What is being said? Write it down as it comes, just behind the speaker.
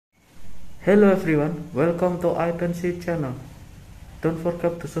Hello everyone, welcome to Aoitenshi channel. Don't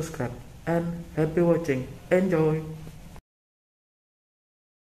forget to subscribe and happy watching. Enjoy!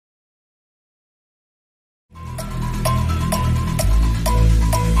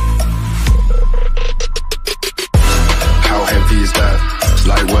 How heavy is that? It's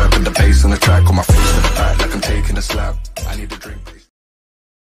light work with the bass on the track. On my face to the back like I'm taking a slap. I need a drink, please.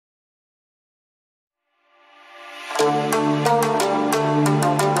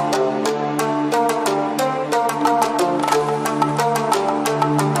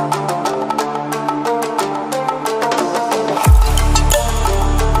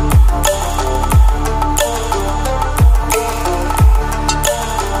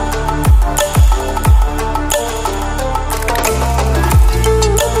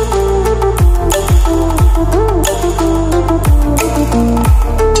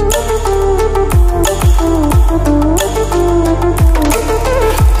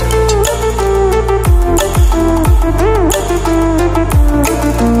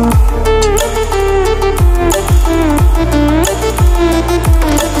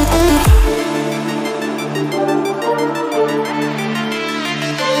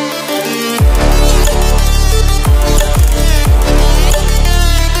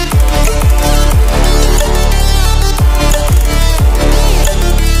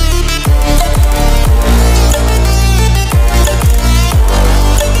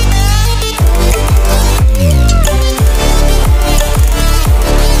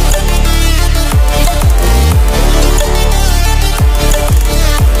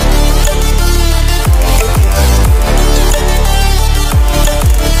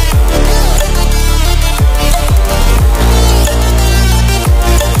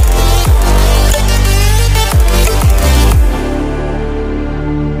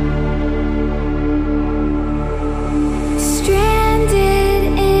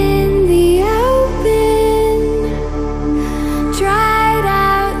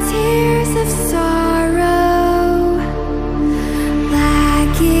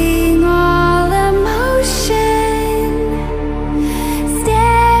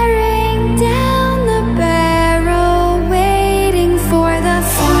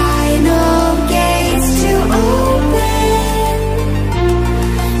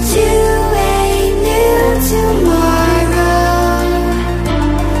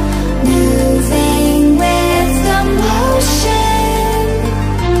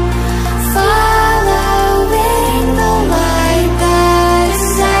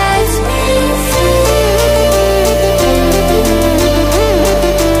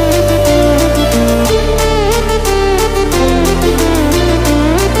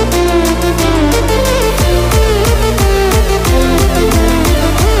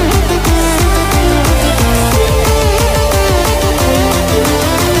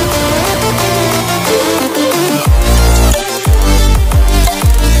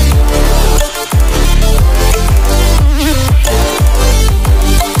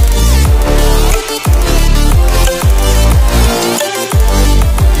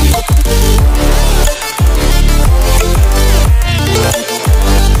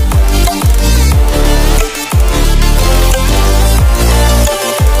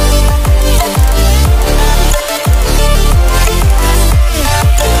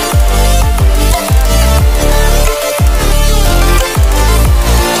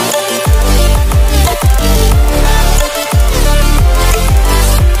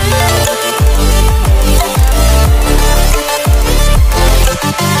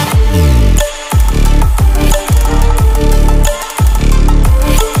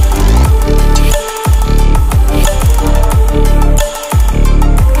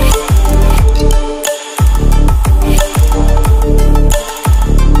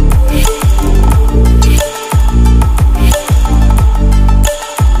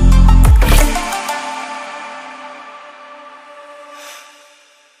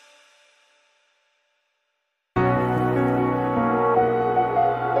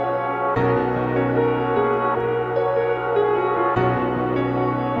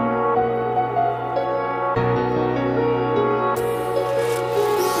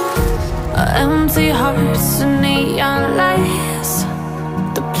 Empty hearts and neon lights,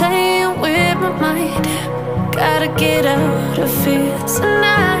 they're playing with my mind. Gotta get out of here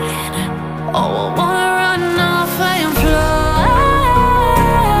tonight. Oh, I wanna run off and fly,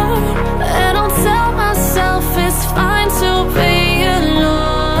 and I'll tell myself it's fine to be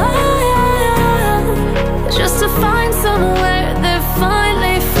alone, just to find somewhere that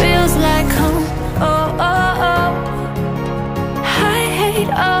finally feels like home. Oh, oh, oh. I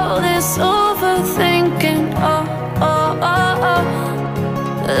hate all this overthinking. Oh, oh, oh, oh.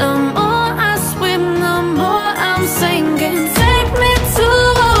 The more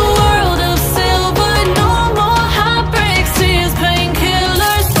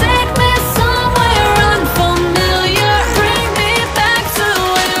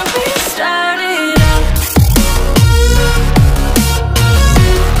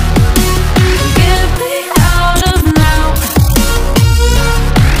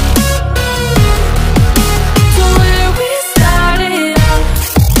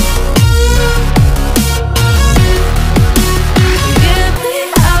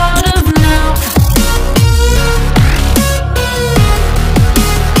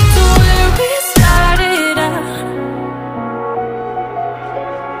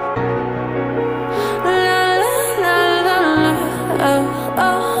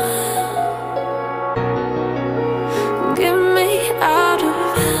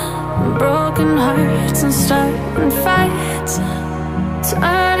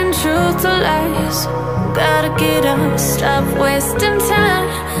truth to lies. Gotta get up, stop wasting time.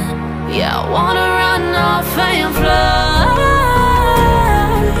 Yeah, I wanna run off and fly.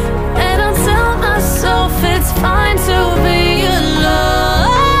 And I tell myself it's fine to be alone,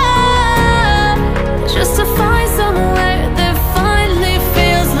 just to find somewhere that finally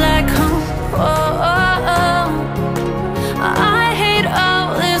feels like home. Oh, oh, oh. I hate all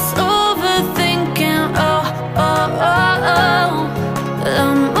this overthinking. Oh, oh, oh, oh. The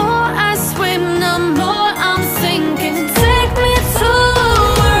more I swim, the more I'm sinking. Take me to a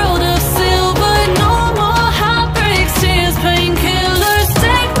world of silver. No more heartbreaks, tears, painkillers.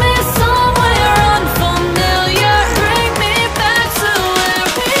 Take me somewhere unfamiliar. Bring me back to where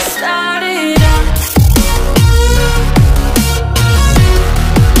we started out.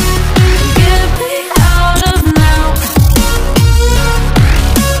 Get me out of now,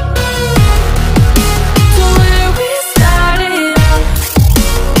 to where we started out.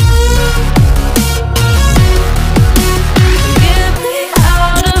 Get me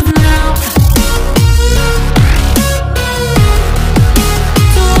out of now,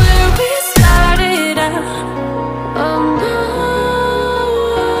 to where we started out. Oh no,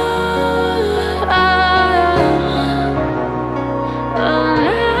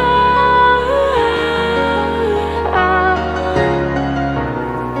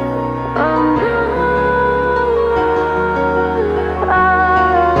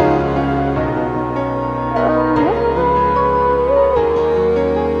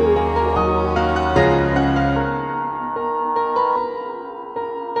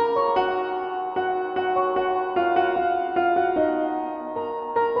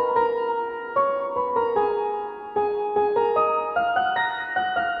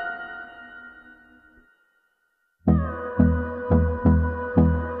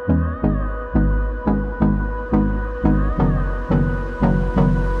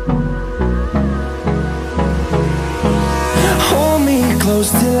 Hold me close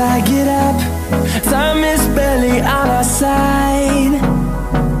till I get up. Time is barely on our side.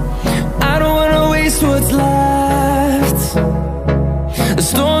 I don't wanna waste what's left. The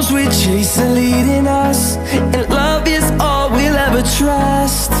storms we chase are leading us, and love is all we'll ever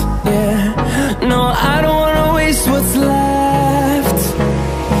trust. Yeah, no, I don't wanna waste what's left.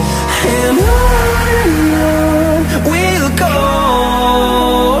 And on we'll go,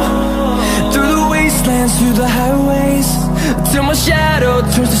 through the wastelands, through the highways, till my shadow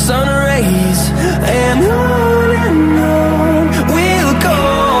turns to sun rays. And on we'll go,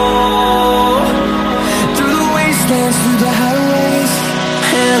 through the wastelands, through the highways.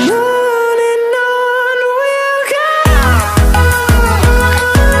 And on we'll go.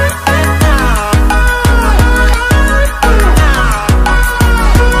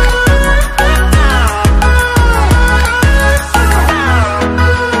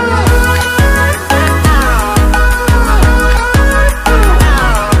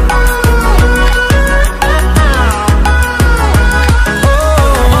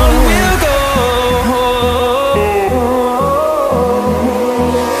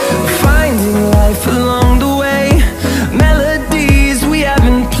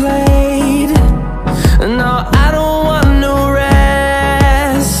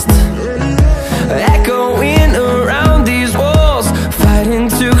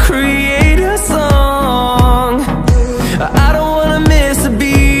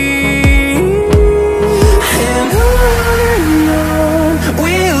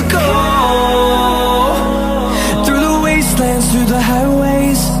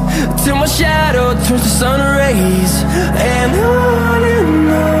 Turns to sun rays. And on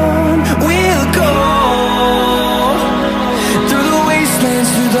we'll go, through the wastelands,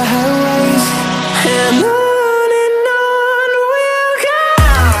 through the highways. And on we'll go.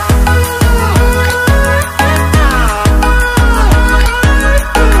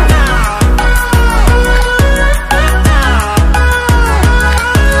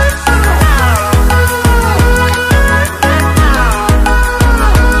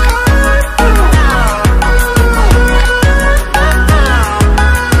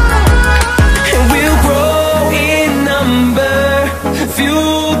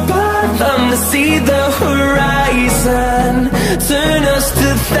 See the horizon, turn us to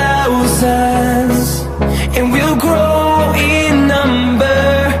thousands, and we'll grow